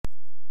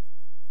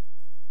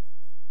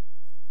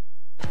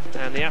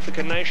And the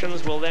African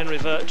nations will then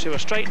revert to a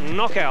straight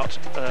knockout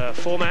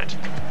format,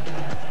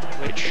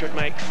 which should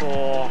make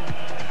for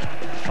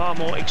a far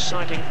more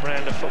exciting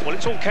brand of football.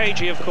 It's all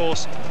cagey, of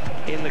course,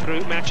 in the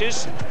group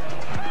matches.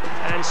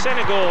 And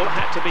Senegal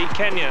had to beat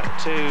Kenya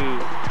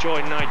to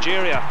join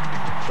Nigeria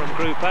from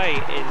Group A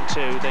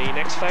into the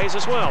next phase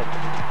as well.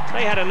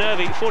 They had a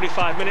nervy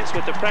 45 minutes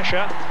with the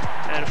pressure,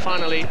 and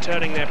finally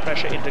turning their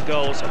pressure into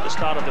goals at the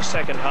start of the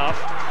second half.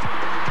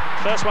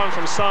 First one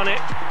from Sane,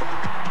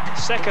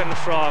 second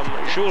from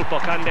Jules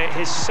Bokande,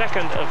 his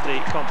second of the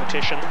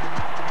competition.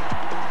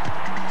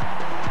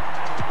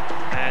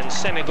 And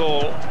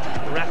Senegal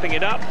wrapping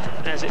it up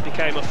as it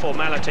became a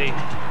formality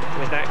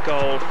with that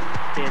goal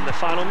in the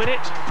final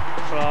minute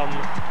from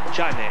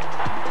Jaime.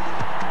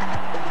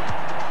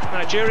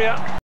 Nigeria